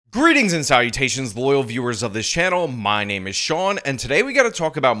Greetings and salutations, loyal viewers of this channel. My name is Sean, and today we got to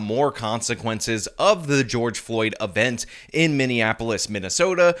talk about more consequences of the George Floyd event in Minneapolis,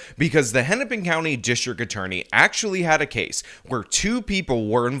 Minnesota, because the Hennepin County District Attorney actually had a case where two people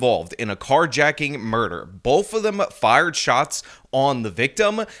were involved in a carjacking murder. Both of them fired shots on the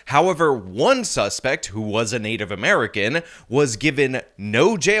victim. However, one suspect, who was a Native American, was given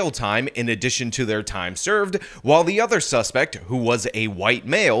no jail time in addition to their time served, while the other suspect, who was a white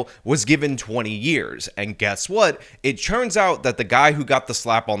male, was given 20 years. And guess what? It turns out that the guy who got the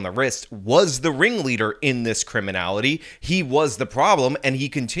slap on the wrist was the ringleader in this criminality. He was the problem, and he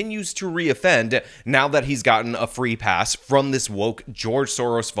continues to reoffend now that he's gotten a free pass from this woke George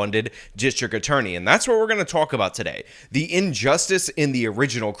Soros-funded district attorney. And that's what we're going to talk about today. The injustice in the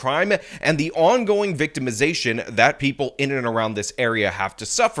original crime and the ongoing victimization that people in and around this area have to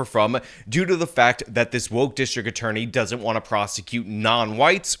suffer from due to the fact that this woke district attorney doesn't want to prosecute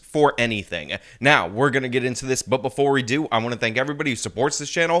non-whites for anything. Now, we're going to get into this, but before we do, I want to thank everybody who supports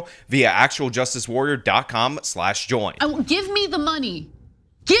this channel via actualjusticewarrior.com/join. Give me the money.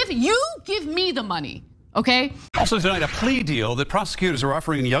 Give me the money. Okay. Also tonight, a plea deal that prosecutors are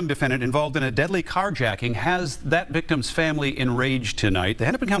offering a young defendant involved in a deadly carjacking has that victim's family enraged tonight. The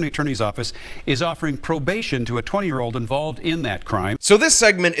Hennepin County Attorney's Office is offering probation to a 20-year-old involved in that crime. So this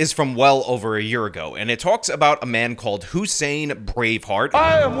segment is from well over a year ago, and it talks about a man called Hussein Braveheart.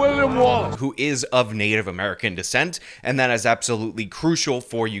 I am William Wallace, who is of Native American descent, and that is absolutely crucial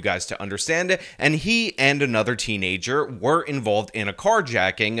for you guys to understand. And he and another teenager were involved in a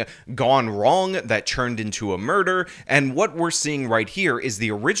carjacking gone wrong that turned into a murder. And what we're seeing right here is the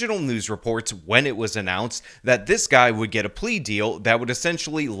original news reports when it was announced that this guy would get a plea deal that would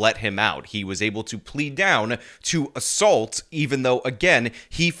essentially let him out. He was able to plead down to assault, even though, again,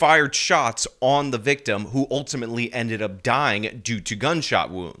 he fired shots on the victim, who ultimately ended up dying due to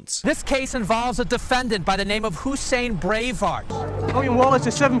gunshot wounds. This case involves a defendant by the name of Hussein Braveheart. William Wallace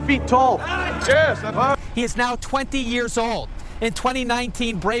is 7 feet tall. Yes, he is now 20 years old. In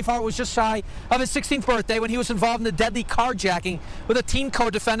 2019, Braveheart was just shy of his 16th birthday when he was involved in a deadly carjacking with a teen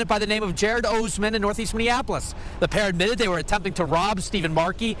co-defendant by the name of Jared Osman in northeast Minneapolis. The pair admitted they were attempting to rob Stephen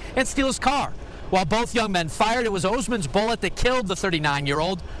Markey and steal his car. While both young men fired, it was Osman's bullet that killed the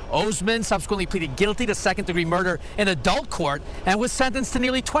 39-year-old. Osman subsequently pleaded guilty to second-degree murder in adult court and was sentenced to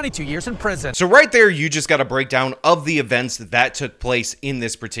nearly 22 years in prison. So right there, you just got a breakdown of the events that took place in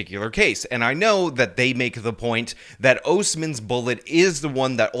this particular case. And I know that they make the point that Osman's bullet is the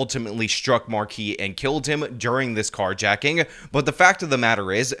one that ultimately struck Markey and killed him during this carjacking. But the fact of the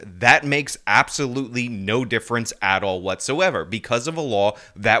matter is that makes absolutely no difference at all whatsoever because of a law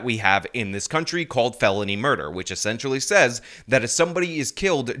that we have in this country called felony murder, which essentially says that if somebody is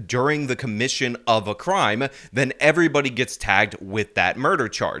killed during the commission of a crime, then everybody gets tagged with that murder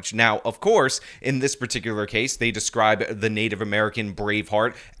charge. Now, of course, in this particular case, they describe the Native American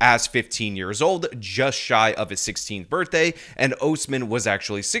Braveheart as 15 years old, just shy of his 16th birthday, and Osman was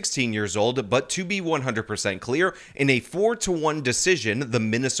actually 16 years old. But to be 100% clear, in a 4-1 decision, the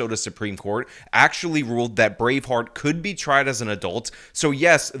Minnesota Supreme Court actually ruled that Braveheart could be tried as an adult. So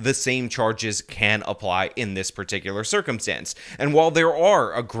yes, the same charges can apply in this particular circumstance. And while there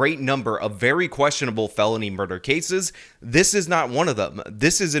are a great number of very questionable felony murder cases, this is not one of them.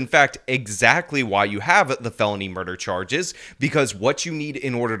 This is in fact exactly why you have the felony murder charges, because what you need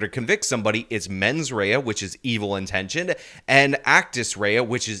in order to convict somebody is mens rea, which is evil intention, and actus rea,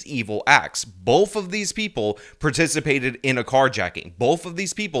 which is evil acts. Both of these people participated in a carjacking. Both of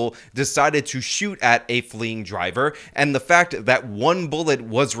these people decided to shoot at a fleeing driver, and the fact that one bullet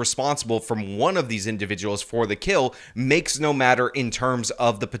was responsible from one of these individuals for the kill makes no matter in terms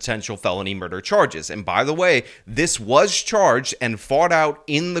of the potential felony murder charges. And by the way, this was charged and fought out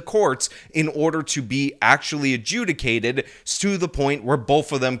in the courts in order to be actually adjudicated to the point where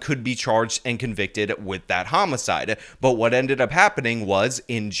both of them could be charged and convicted with that homicide. But what ended up happening was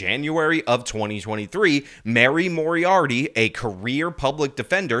in January of 2023, Mary Moriarty, a career public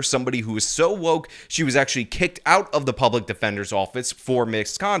defender, somebody who was so woke she was actually kicked out of the public defender's office for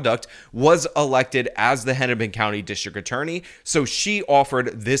misconduct, was elected as the Hennepin County District Attorney. So she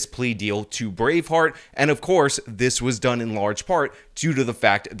offered this plea deal to Braveheart, and of course this was done in large part due to the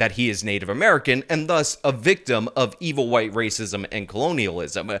fact that he is Native American and thus a victim of evil white racism and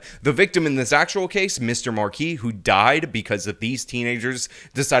colonialism. The victim in this actual case, Mr. Markey, who died because of these teenagers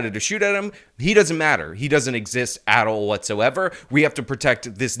decided to shoot at him, he doesn't matter. He doesn't exist at all whatsoever. We have to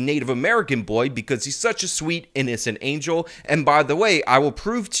protect this Native American boy because he's such a sweet, innocent angel. And by the way, I will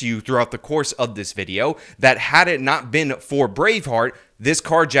prove to you throughout the course of this video that had it not been for Braveheart, this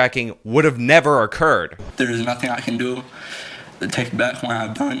carjacking would have never occurred. There is nothing I can do. to take back what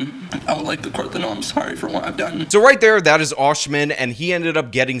I've done. I would like the court to know I'm sorry for what I've done. So right there, that is Oshman, and he ended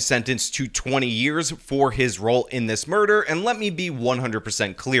up getting sentenced to 20 years for his role in this murder. And let me be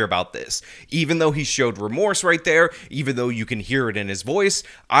 100% clear about this. Even though he showed remorse right there, even though you can hear it in his voice,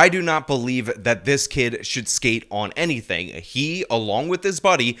 I do not believe that this kid should skate on anything. He, along with his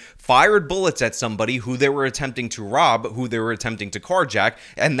buddy, fired bullets at somebody who they were attempting to rob, who they were attempting to carjack,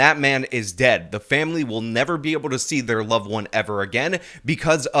 and that man is dead. The family will never be able to see their loved one ever again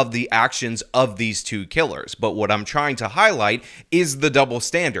because of the actions of these two killers. But what I'm trying to highlight is the double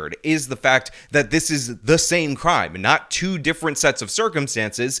standard, is the fact that this is the same crime, not two different sets of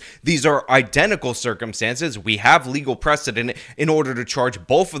circumstances. These are identical circumstances. We have legal precedent in order to charge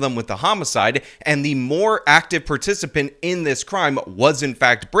both of them with the homicide, and the more active participant in this crime was in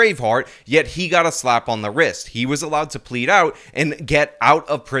fact Braveheart, yet he got a slap on the wrist. He was allowed to plead out and get out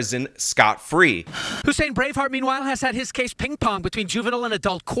of prison scot-free. Hussein Braveheart, meanwhile, has had his case ping-pong between juvenile and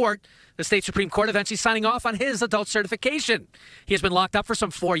adult court. The state Supreme Court eventually signing off on his adult certification. He has been locked up for some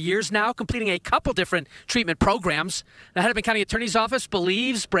 4 years now, completing a couple different treatment programs. The Hennepin County Attorney's Office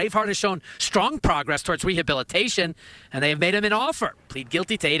believes Braveheart has shown strong progress towards rehabilitation, and they have made him an offer. Plead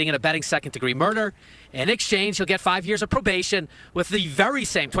guilty to aiding and abetting second-degree murder. In exchange, he'll get 5 years of probation with the very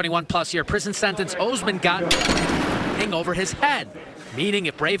same 21-plus year prison sentence Osman got hanging over his head. Meaning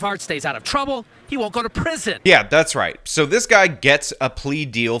if Braveheart stays out of trouble, he won't go to prison. Yeah, that's right. So this guy gets a plea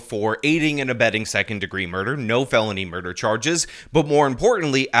deal for aiding and abetting second-degree murder, no felony murder charges. But more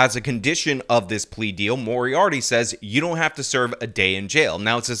importantly, as a condition of this plea deal, Moriarty says you don't have to serve a day in jail.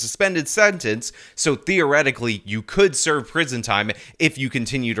 Now, it's a suspended sentence, so theoretically, you could serve prison time if you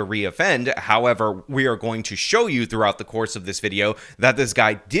continue to reoffend. However, we are going to show you throughout the course of this video that this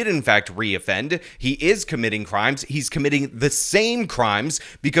guy did in fact reoffend. He is committing crimes. He's committing the same crimes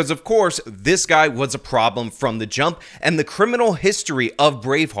because, of course, this guy was a problem from the jump, and the criminal history of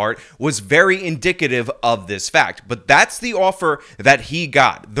Braveheart was very indicative of this fact. But that's the offer that he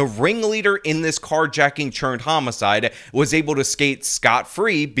got. The ringleader in this carjacking churned homicide was able to skate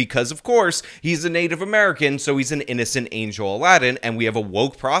scot-free because, of course, he's a Native American, so he's an innocent Angel Aladdin, and we have a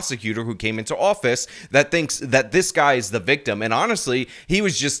woke prosecutor who came into office that thinks that this guy is the victim. And honestly, he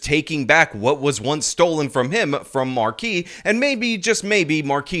was just taking back what was once stolen from him from Marquis, and maybe, just maybe,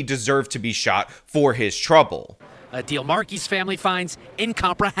 Marquis deserved to be shot for his trouble. A deal Marquis' family finds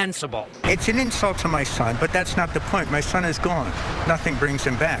incomprehensible. It's an insult to my son, but that's not the point. My son is gone. Nothing brings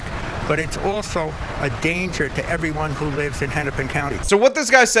him back. But it's also a danger to everyone who lives in Hennepin County. So what this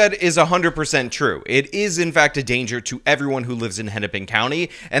guy said is 100% true. It is in fact a danger to everyone who lives in Hennepin County,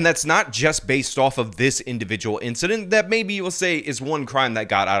 and that's not just based off of this individual incident that maybe you'll say is one crime that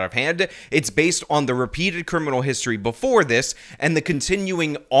got out of hand. It's based on the repeated criminal history before this and the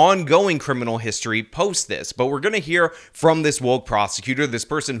continuing ongoing criminal history post this. But we're going to hear from this woke prosecutor, this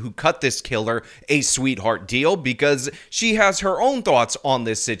person who cut this killer a sweetheart deal, because she has her own thoughts on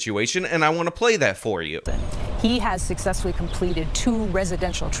this situation, and I want to play that for you. He has successfully completed 2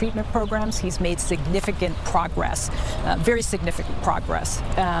 residential treatment programs. He's made significant progress, very significant progress.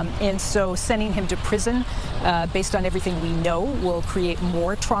 And so sending him to prison, based on everything we know, will create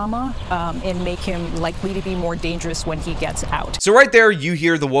more trauma and make him likely to be more dangerous when he gets out. So right there, you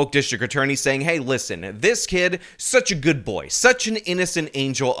hear the woke district attorney saying, hey, listen, this kid, such a good boy, such an innocent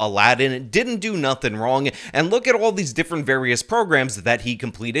Angel Aladdin, didn't do nothing wrong, and look at all these different various programs that he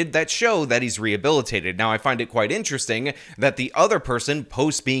completed that show that he's rehabilitated. Now, I find it quite interesting that the other person,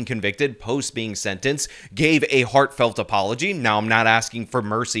 post being convicted, post being sentenced, gave a heartfelt apology. Now, I'm not asking for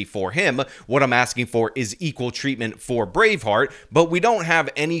mercy for him. What I'm asking for is equal treatment for Braveheart, but we don't have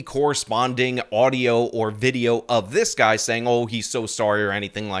any corresponding audio or video of this guy saying, oh, he's so sorry or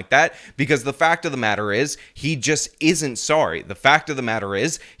anything like that, because the fact of the matter is, he just isn't sorry. The fact of the matter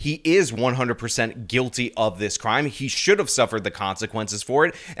is, he is 100% guilty of this crime. He should have suffered the consequences for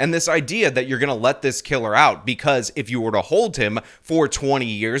it, and this idea that you're going to let this killer out because if you were to hold him for 20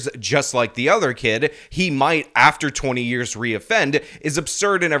 years, just like the other kid, he might, after 20 years, reoffend, is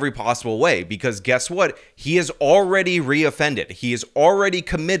absurd in every possible way, because guess what? He has already reoffended. He has already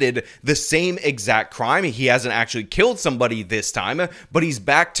committed the same exact crime. He hasn't actually killed somebody this time, but he's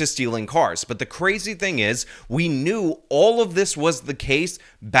back to stealing cars. But the crazy thing is, we knew all of this was the case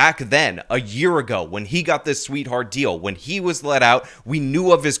back then, a year ago, when he got this sweetheart deal. When he was let out, we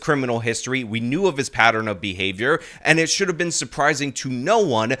knew of his criminal history, we knew of his pattern of behavior, and it should have been surprising to no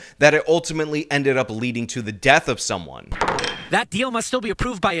one that it ultimately ended up leading to the death of someone. That deal must still be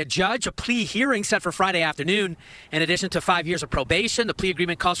approved by a judge. A plea hearing set for Friday afternoon. In addition to 5 years of probation, the plea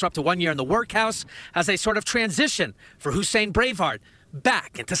agreement calls for up to 1 year in the workhouse as a sort of transition for Hussein Braveheart.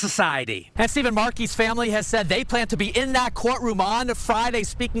 back into society. And Stephen Markey's family has said they plan to be in that courtroom on Friday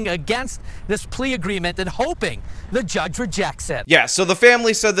speaking against this plea agreement and hoping the judge rejects it. Yeah, so the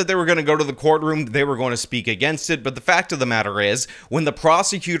family said that they were going to go to the courtroom, they were going to speak against it, but the fact of the matter is, when the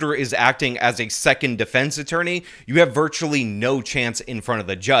prosecutor is acting as a second defense attorney, you have virtually no chance in front of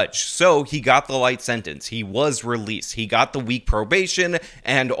the judge. So he got the light sentence, he was released, he got the week probation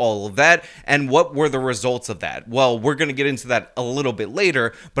and all of that. And what were the results of that? Well, we're going to get into that a little bit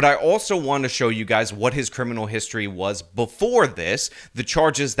later, but I also want to show you guys what his criminal history was before this, the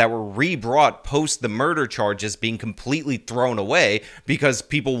charges that were re-brought post the murder charges being completely thrown away because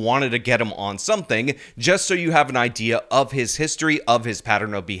people wanted to get him on something, just so you have an idea of his history, of his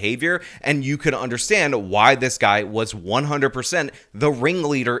pattern of behavior, and you can understand why this guy was 100% the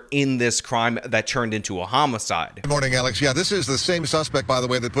ringleader in this crime that turned into a homicide. Good morning, Alex. Yeah, this is the same suspect, by the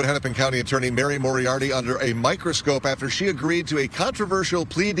way, that put Hennepin County Attorney Mary Moriarty under a microscope after she agreed to a controversial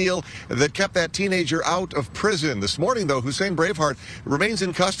plea deal that kept that teenager out of prison. This morning, though, Hussein Braveheart remains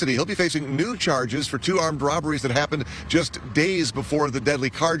in custody. He'll be facing new charges for 2 armed robberies that happened just days before the deadly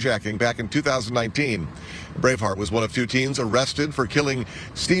carjacking back in 2019. Braveheart was one of 2 teens arrested for killing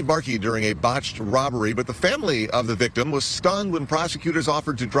Steve Markey during a botched robbery, but the family of the victim was stunned when prosecutors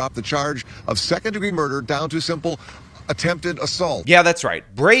offered to drop the charge of second-degree murder down to simple attempted assault. Yeah, that's right.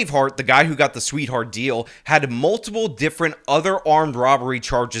 Braveheart, the guy who got the sweetheart deal, had multiple different other armed robbery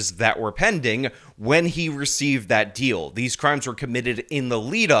charges that were pending when he received that deal. These crimes were committed in the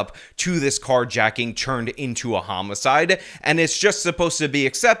lead up to this carjacking turned into a homicide, and it's just supposed to be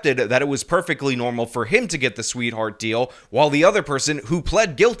accepted that it was perfectly normal for him to get the sweetheart deal, while the other person, who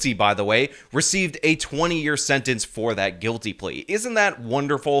pled guilty, by the way, received a 20-year sentence for that guilty plea. Isn't that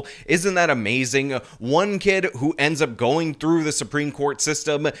wonderful? Isn't that amazing? One kid who ends up going through the Supreme Court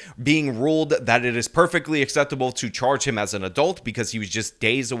system, being ruled that it is perfectly acceptable to charge him as an adult because he was just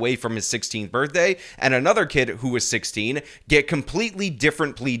days away from his 16th birthday, and another kid who was 16 get completely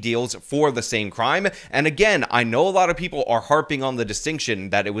different plea deals for the same crime. And again, I know a lot of people are harping on the distinction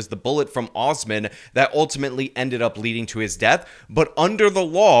that it was the bullet from Osman that ultimately ended up leading to his death, but under the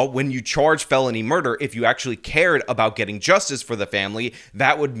law, when you charge felony murder, if you actually cared about getting justice for the family,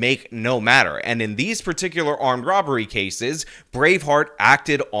 that would make no matter. And in these particular armed robbery cases, Braveheart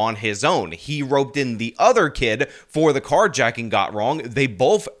acted on his own. He roped in the other kid for the carjacking got wrong. They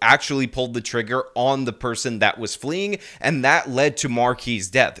both actually pulled the trigger on the person that was fleeing, and that led to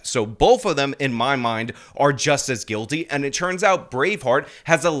Markey's death. So both of them, in my mind, are just as guilty, and it turns out Braveheart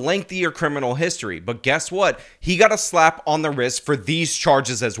has a lengthier criminal history. But guess what? He got a slap on the wrist for these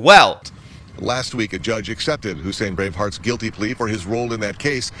charges as well. Last week, a judge accepted Hussein Braveheart's guilty plea for his role in that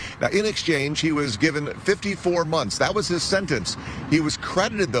case. Now, in exchange, he was given 54 months. That was his sentence. He was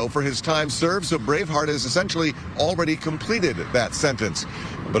credited, though, for his time served, so Braveheart has essentially already completed that sentence.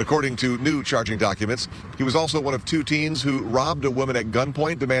 But according to new charging documents, he was also one of 2 teens who robbed a woman at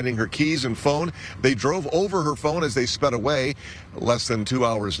gunpoint, demanding her keys and phone. They drove over her phone as they sped away. Less than 2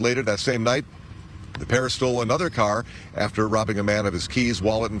 hours later that same night, the pair stole another car after robbing a man of his keys,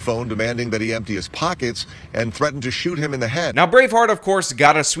 wallet, and phone, demanding that he empty his pockets, and threatened to shoot him in the head. Now, Braveheart, of course,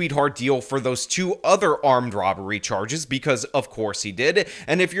 got a sweetheart deal for those 2 other armed robbery charges because, of course, he did.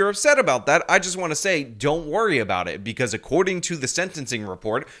 And if you're upset about that, I just want to say, don't worry about it, because according to the sentencing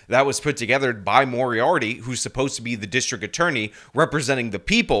report that was put together by Moriarty, who's supposed to be the district attorney representing the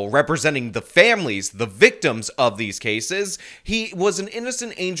people, representing the families, the victims of these cases, he was an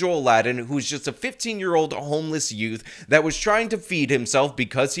innocent Angel Aladdin who's just a 15-year-old homeless youth that was trying to feed himself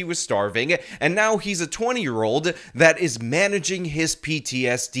because he was starving, and now he's a 20-year-old that is managing his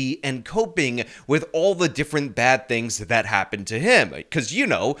PTSD and coping with all the different bad things that happened to him. Because, you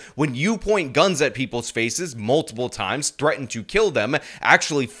know, when you point guns at people's faces multiple times, threaten to kill them,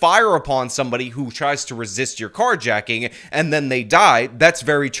 actually fire upon somebody who tries to resist your carjacking, and then they die, that's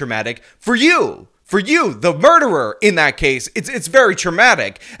very traumatic for you. For you, the murderer in that case, it's very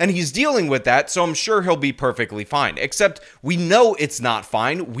traumatic, and he's dealing with that, so I'm sure he'll be perfectly fine. Except we know it's not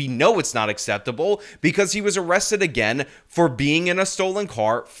fine, we know it's not acceptable, because he was arrested again for being in a stolen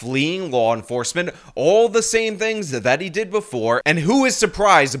car, fleeing law enforcement, all the same things that he did before, and who is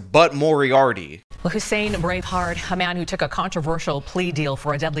surprised but Moriarty? Well, Hussein Braveheart, a man who took a controversial plea deal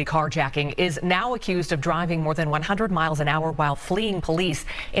for a deadly carjacking, is now accused of driving more than 100 miles an hour while fleeing police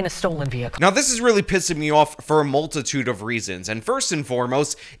in a stolen vehicle. Now, this is really pissing me off for a multitude of reasons, and first and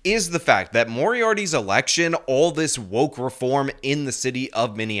foremost is the fact that Moriarty's election, all this woke reform in the city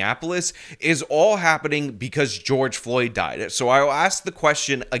of Minneapolis, is all happening because George Floyd died. died. So I will ask the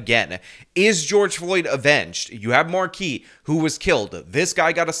question again. Is George Floyd avenged? You have Marquis, who was killed. This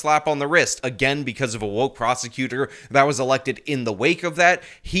guy got a slap on the wrist, again, because of a woke prosecutor that was elected in the wake of that.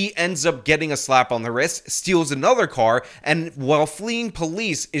 He ends up getting a slap on the wrist, steals another car, and while fleeing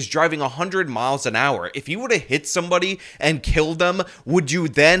police is driving 100 miles an hour. If he would have hit somebody and killed them, would you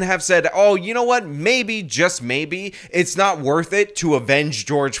then have said, oh, you know what, maybe, just maybe, it's not worth it to avenge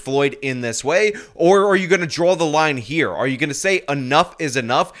George Floyd in this way? Or are you going to draw the line here? Are you going to say enough is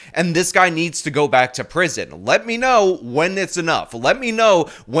enough and this guy needs to go back to prison? Let me know when it's enough. Let me know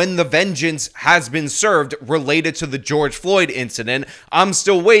when the vengeance has been served related to the George Floyd incident. I'm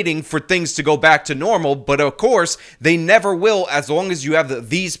still waiting for things to go back to normal, but of course, they never will as long as you have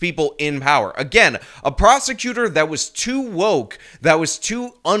these people in power. Again, a prosecutor that was too woke, that was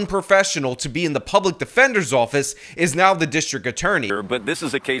too unprofessional to be in the public defender's office is now the district attorney. But this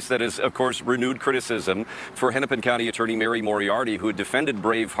is a case that is, of course, renewed criticism for Hennepin County Attorney Mary Moriarty, who had defended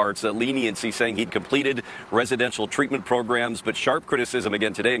Braveheart's leniency, saying he'd completed residential treatment programs, but sharp criticism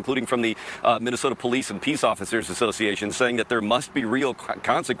again today, including from the Minnesota Police and Peace Officers Association, saying that there must be real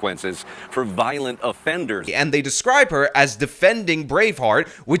consequences for violent offenders. And they describe her as defending Braveheart,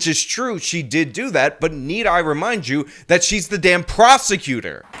 which is true, she did do that, but need I remind you that she's the damn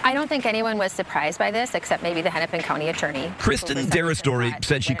prosecutor. I don't think anyone was surprised by this, except maybe the Hennepin County attorney. Kristen Darastory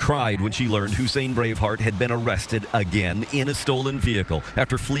said she cried when she learned Hussein Braveheart had been arrested again in a stolen vehicle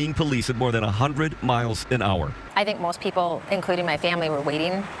after fleeing police at more than 100 miles an hour. I think most people, including my family, were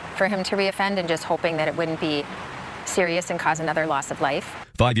waiting for him to reoffend and just hoping that it wouldn't be serious and cause another loss of life.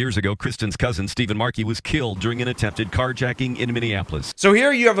 5 years ago, Kristen's cousin, Stephen Markey, was killed during an attempted carjacking in Minneapolis. So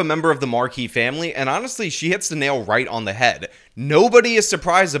here you have a member of the Markey family, and honestly, she hits the nail right on the head. Nobody is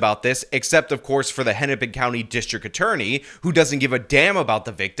surprised about this, except, of course, for the Hennepin County District Attorney, who doesn't give a damn about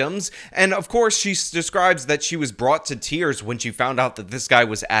the victims. And, of course, she describes that she was brought to tears when she found out that this guy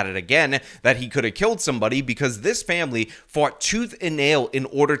was at it again, that he could have killed somebody, because this family fought tooth and nail in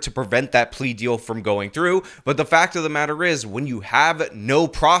order to prevent that plea deal from going through. But the fact of the matter is, when you have no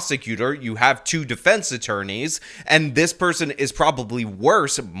prosecutor, you have two defense attorneys, and this person is probably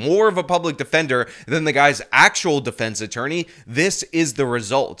worse, more of a public defender than the guy's actual defense attorney. This is the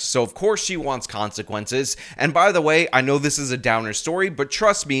result. So of course she wants consequences. And by the way, I know this is a downer story, but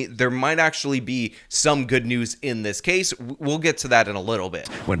trust me, there might actually be some good news in this case. We'll get to that in a little bit.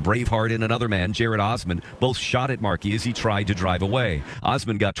 When Braveheart and another man, Jared Osmond, both shot at Markey as he tried to drive away.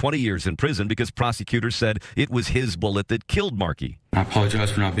 Osmond got 20 years in prison because prosecutors said it was his bullet that killed Markey. I apologize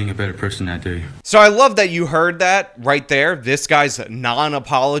for not being a better person that day. So I love that you heard that right there. This guy's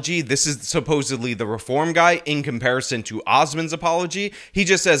non-apology. This is supposedly the reform guy in comparison to Osmond's apology. He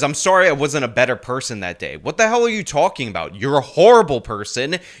just says, I'm sorry I wasn't a better person that day. What the hell are you talking about? You're a horrible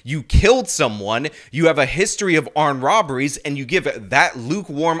person. You killed someone. You have a history of armed robberies, and you give that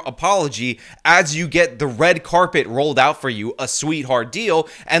lukewarm apology as you get the red carpet rolled out for you, a sweetheart deal,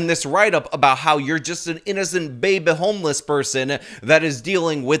 and this write-up about how you're just an innocent baby homeless person that is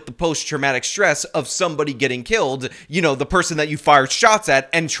dealing with the post-traumatic stress of somebody getting killed, you know, the person that you fired shots at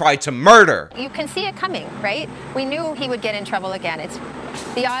and tried to murder. You can see it coming, right? We knew he would get in trouble again.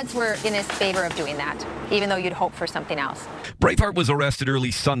 The odds were in his favor of doing that, even though you'd hope for something else. Braveheart was arrested early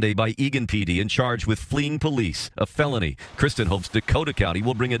Sunday by Eagan PD and charged with fleeing police, a felony. Kristen hopes Dakota County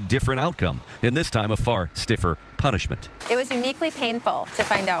will bring a different outcome, and this time a far stiffer punishment. It was uniquely painful to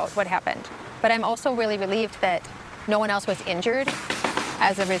find out what happened, but I'm also really relieved that no one else was injured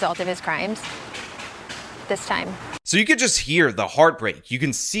as a result of his crimes this time. So you could just hear the heartbreak. You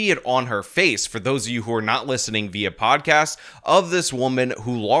can see it on her face, for those of you who are not listening via podcast, of this woman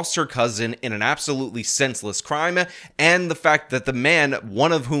who lost her cousin in an absolutely senseless crime, and the fact that the man,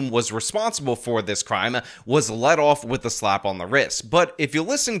 one of whom was responsible for this crime, was let off with a slap on the wrist. But if you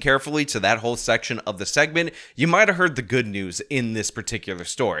listen carefully to that whole section of the segment, you might have heard the good news in this particular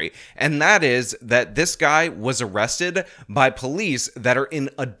story, and that is that this guy was arrested by police that are in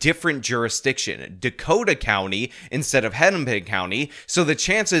a different jurisdiction, Dakota County, instead of Hennepin County, so the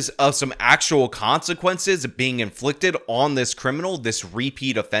chances of some actual consequences being inflicted on this criminal, this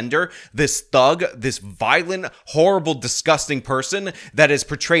repeat offender, this thug, this violent, horrible, disgusting person that is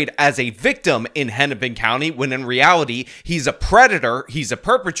portrayed as a victim in Hennepin County, when in reality, he's a predator, he's a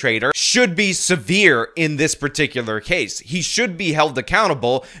perpetrator, should be severe in this particular case. He should be held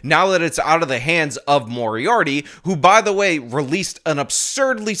accountable now that it's out of the hands of Moriarty, who, by the way, released an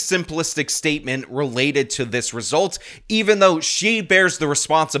absurdly simplistic statement related to this result adult, even though she bears the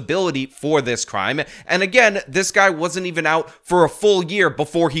responsibility for this crime. And again, this guy wasn't even out for a full year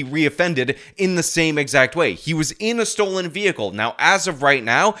before he reoffended in the same exact way. He was in a stolen vehicle. Now, as of right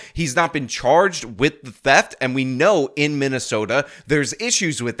now, he's not been charged with the theft, and we know in Minnesota there's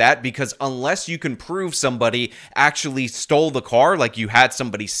issues with that because unless you can prove somebody actually stole the car, like you had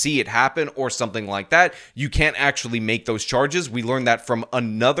somebody see it happen or something like that, you can't actually make those charges. We learned that from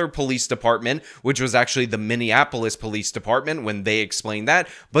another police department, which was actually the Minneapolis Police Department when they explained that.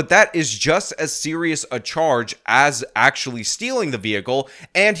 But that is just as serious a charge as actually stealing the vehicle,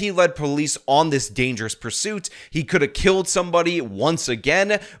 and he led police on this dangerous pursuit. He could have killed somebody once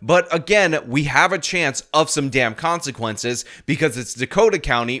again, but again, we have a chance of some damn consequences because it's Dakota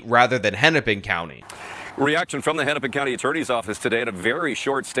County rather than Hennepin County. Reaction from the Hennepin County Attorney's Office today in a very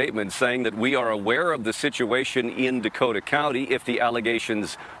short statement saying that we are aware of the situation in Dakota County. If the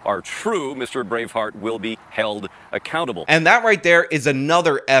allegations are true, Mr. Braveheart will be held accountable. And that right there is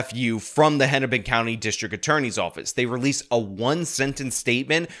another FU from the Hennepin County District Attorney's Office. They release a one-sentence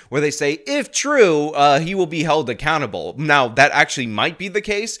statement where they say, if true, he will be held accountable. Now, that actually might be the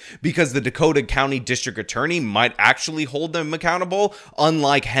case because the Dakota County District Attorney might actually hold them accountable,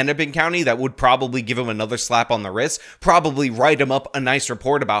 unlike Hennepin County that would probably give him another slap on the wrist, probably write him up a nice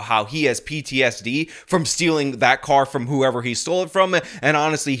report about how he has PTSD from stealing that car from whoever he stole it from, and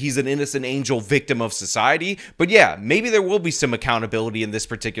honestly, he's an innocent angel victim of society. But yeah, maybe there will be some accountability in this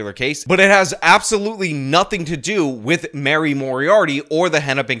particular case, but it has absolutely nothing to do with Mary Moriarty or the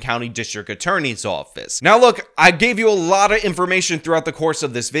Hennepin County District Attorney's Office. Now look, I gave you a lot of information throughout the course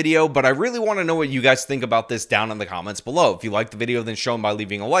of this video, but I really want to know what you guys think about this down in the comments below. If you liked the video, then show them by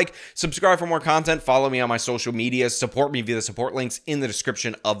leaving a like, subscribe for more content, follow me on my social media, support me via the support links in the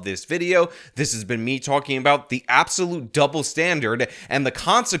description of this video. This has been me talking about the absolute double standard and the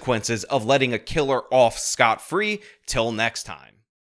consequences of letting a killer off scot-free. Till next time.